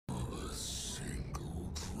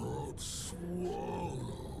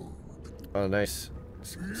Oh, nice.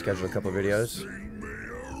 Schedule a couple videos.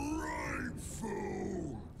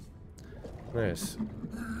 Nice.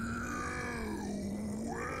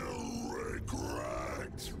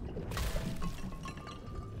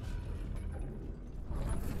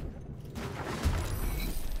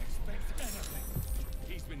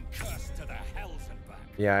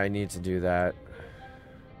 Yeah, I need to do that.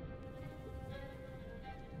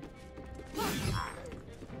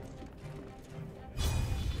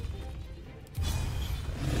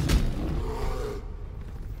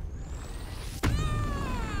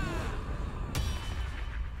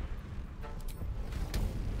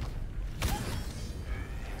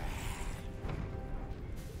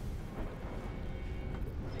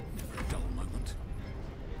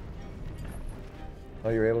 Oh,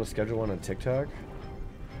 you're able to schedule one on TikTok?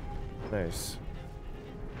 Nice.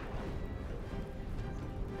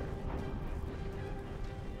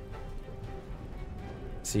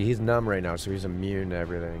 See, he's numb right now, so he's immune to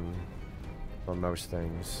everything. On most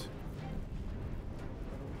things.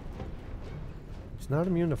 He's not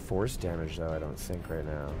immune to force damage, though, I don't think, right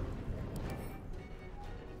now.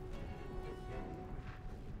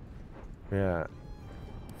 Yeah.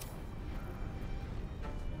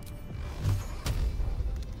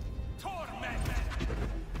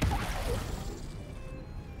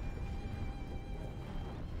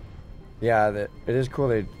 Yeah, it is cool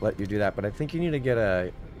they let you do that, but I think you need to get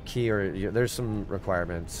a key or there's some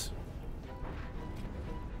requirements.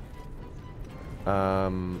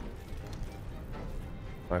 I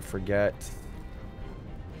forget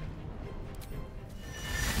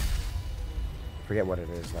what it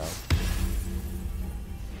is though.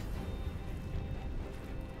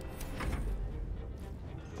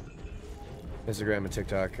 Instagram and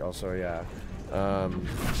TikTok also, yeah.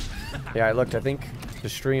 Yeah, I looked. I think to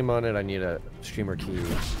stream on it, I need a streamer key,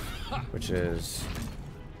 which is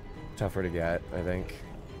tougher to get, I think.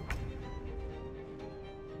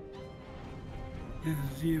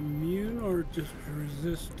 Is he immune or just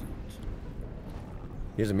resistant?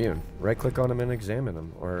 He's immune. Right-click on him and examine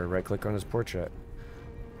him, or right-click on his portrait.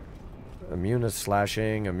 Immune to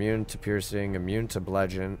slashing, immune to piercing, immune to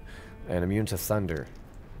bludgeon, and immune to thunder.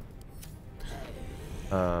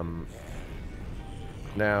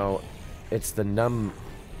 Now, it's the numb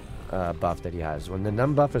buff that he has. When the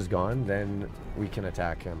numb buff is gone, then we can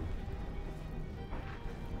attack him.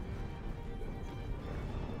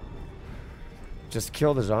 Just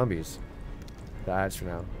kill the zombies. The ads for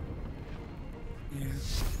now. Yeah.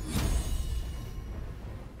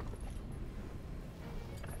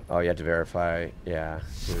 Oh, you have to verify. Yeah,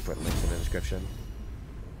 we put links in the description.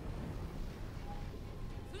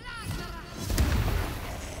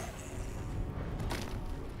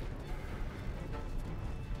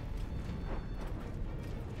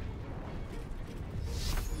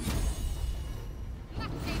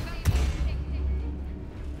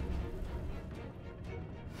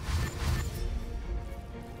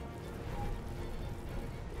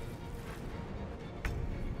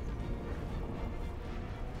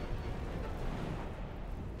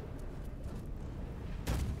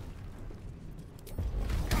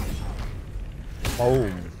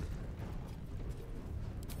 Oh.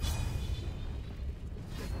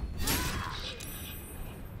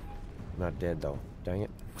 Not dead though. Dang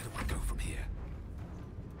it. Where do I go from here?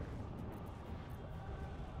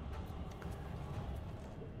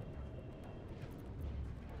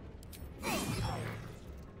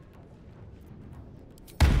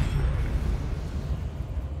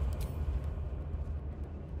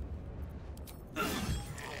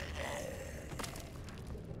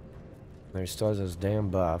 There he still has his damn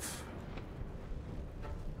buff.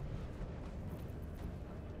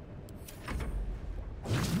 I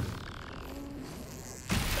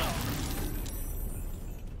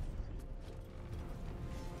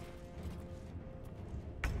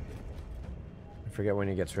forget when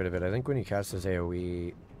he gets rid of it. I think when he casts his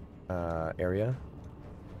AoE area.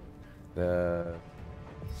 The...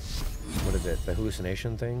 What is it? The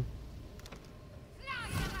hallucination thing?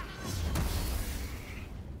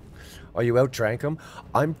 Oh, you outdrank him?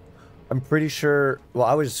 I'm pretty sure... Well,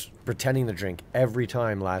 I was pretending to drink every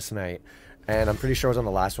time last night. And I'm pretty sure I was on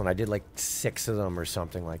the last one. I did like 6 of them or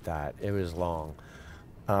something like that. It was long.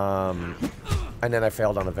 And then I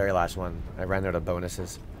failed on the very last one. I ran out of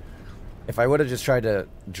bonuses. If I would have just tried to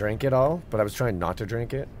drink it all, but I was trying not to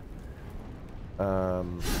drink it, I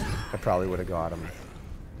probably would have got him.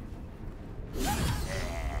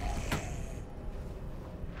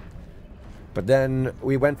 But then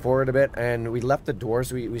we went forward a bit and we left the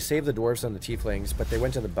dwarves. We saved the dwarves on the tieflings, but they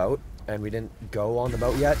went to the boat and we didn't go on the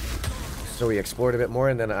boat yet. So we explored a bit more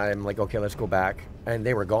and then I'm like, okay, let's go back. And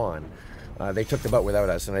they were gone. They took the boat without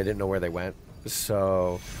us, and I didn't know where they went.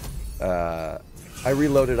 So I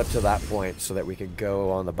reloaded up to that point so that we could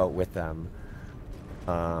go on the boat with them.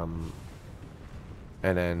 And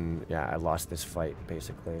then, yeah, I lost this fight,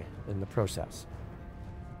 basically, in the process.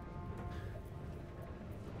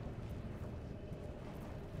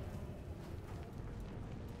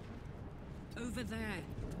 Over there.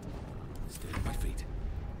 Stay on my feet.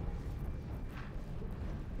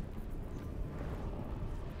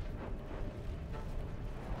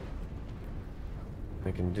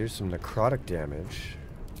 I can do some necrotic damage.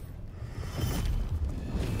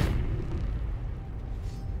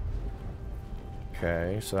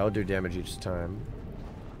 Okay, so that'll do damage each time.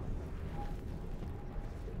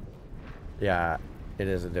 Yeah, it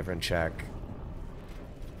is a different check.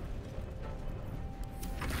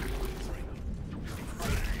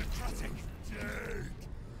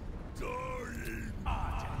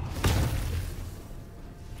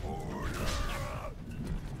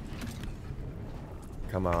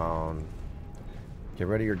 Come on. Get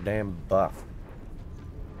rid of your damn buff.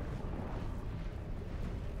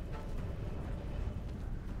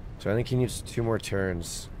 So I think he needs 2 more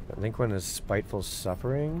turns. I think when his Spiteful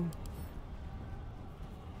Suffering...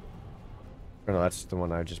 Oh no, that's the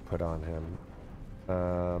one I just put on him.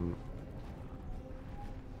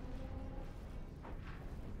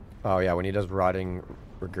 Oh yeah, when he does Rotting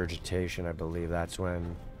Regurgitation, I believe that's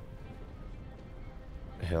when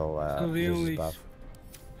he'll use his buff.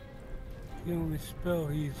 The only spell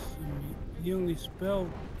he's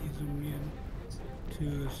immune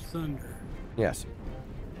to is Thunder. Yes.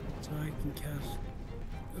 So I can cast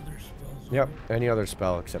other spells. Yep, any other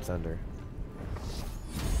spell except Thunder.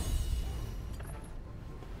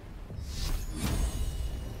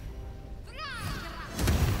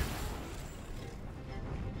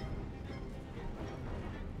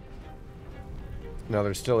 No,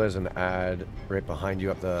 there still is an ad right behind you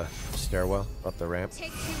up the stairwell, up the ramp.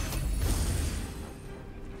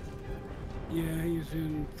 Yeah, he's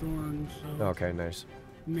in Thorm, so Okay, nice.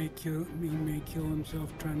 he may kill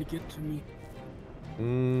himself trying to get to me.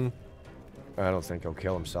 I don't think he'll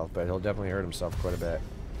kill himself, but he'll definitely hurt himself quite a bit.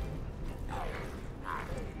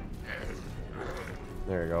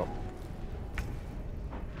 There you go.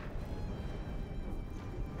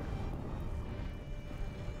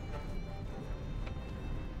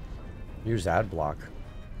 Use ad block.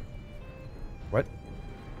 What?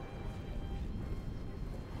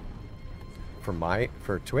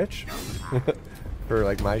 For Twitch? For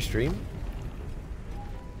like my stream?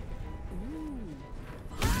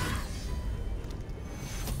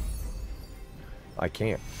 I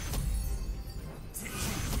can't.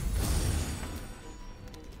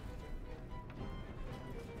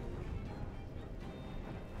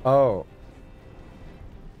 Oh.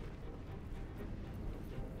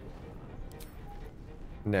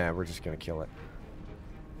 Nah, we're just gonna kill it.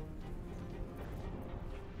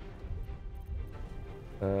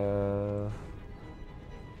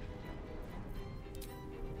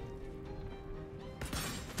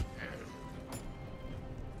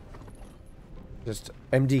 Just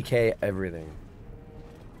MDK everything.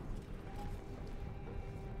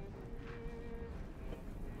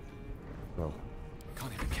 Oh.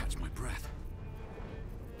 Can't even catch my breath.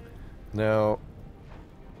 No.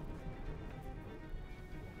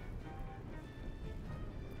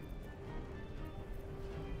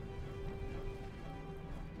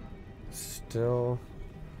 Still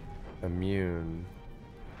immune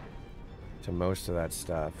to most of that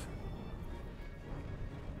stuff.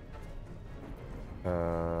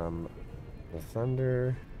 The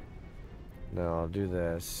thunder. No, I'll do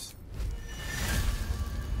this.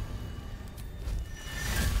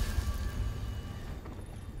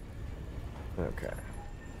 Okay.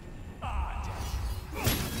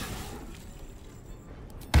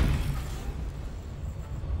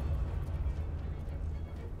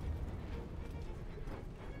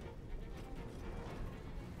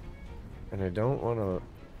 And I don't want to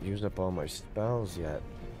use up all my spells yet.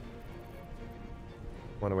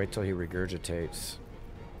 I want to wait till he regurgitates.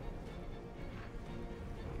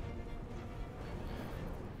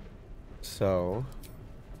 So...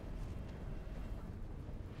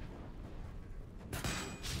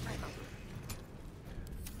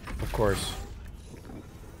 Of course.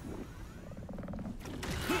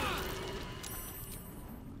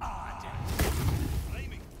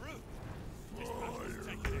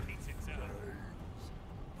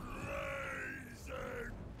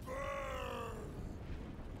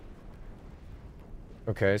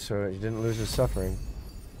 Okay, so he didn't lose his suffering.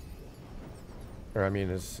 Or I mean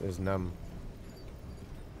his numb.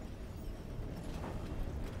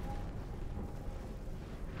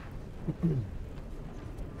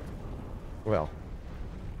 Well,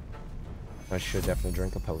 I should definitely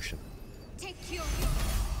drink a potion. Take you.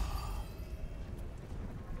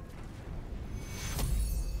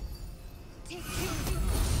 Take you.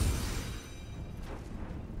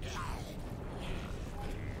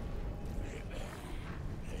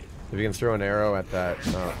 If you can throw an arrow at that...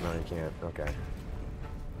 Oh, no, you can't. Okay.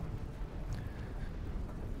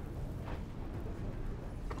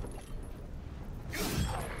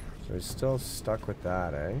 So he's still stuck with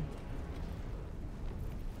that, eh?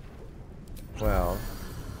 Well...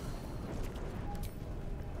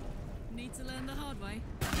 Need to learn the hard way.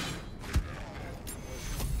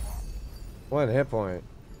 1 hit point.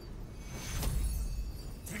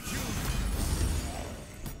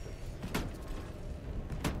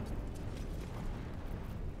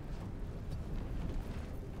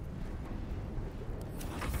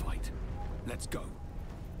 Fight. Let's go.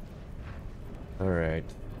 All right.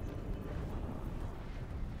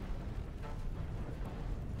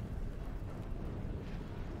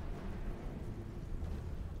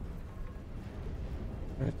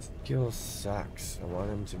 That skill sucks. I want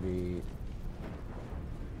him to be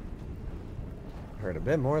hurt a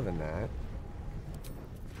bit more than that.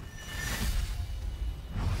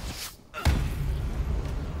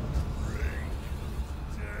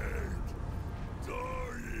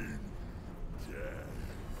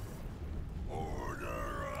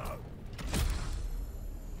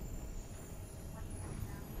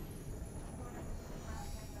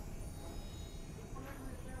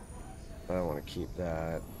 I don't want to keep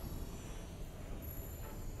that.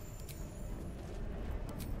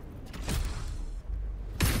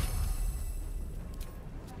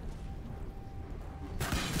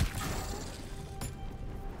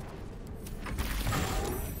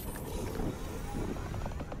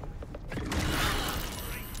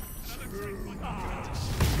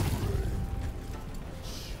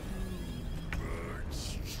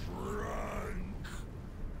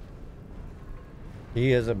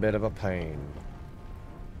 He is a bit of a pain.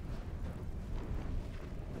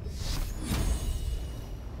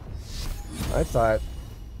 I thought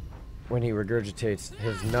when he regurgitates,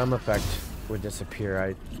 his numb effect would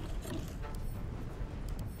disappear.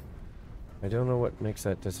 I don't know what makes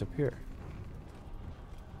that disappear.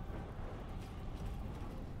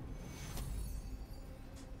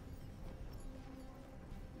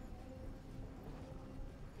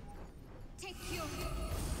 Take you.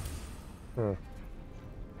 Huh.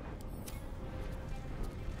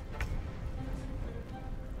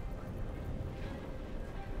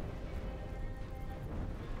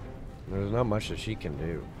 There's not much that she can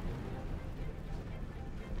do.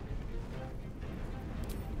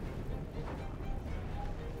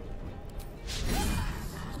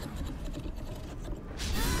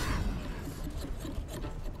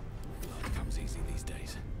 Blood comes easy these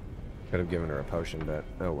days. Could have given her a potion, but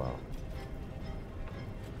oh well.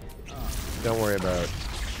 Don't worry about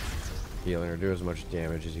healing her. Do as much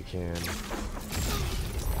damage as you can.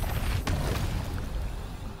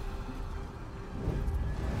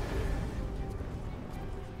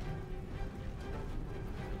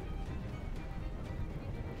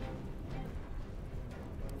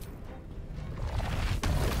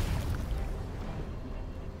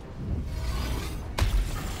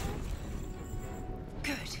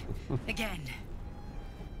 Again.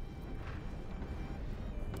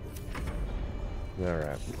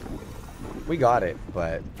 Alright. We got it,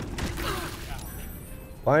 but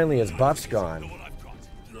finally his buff's gone.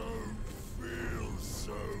 Don't feel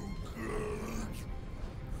so good.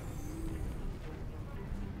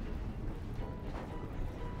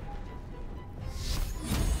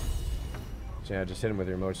 So yeah, just hit him with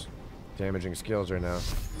your most damaging skills right now.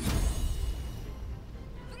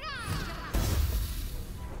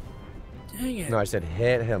 Dang it. No, I said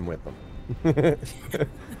hit him with them.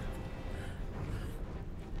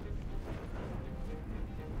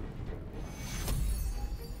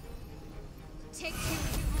 Take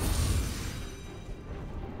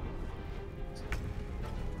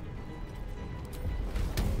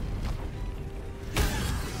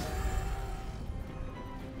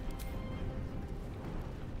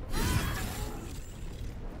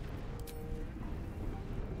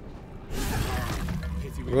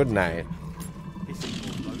you. Good night.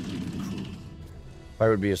 I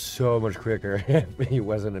would be so much quicker if he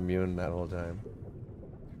wasn't immune that whole time.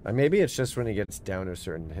 Maybe it's just when he gets down to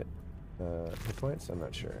certain hit points. I'm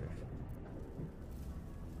not sure.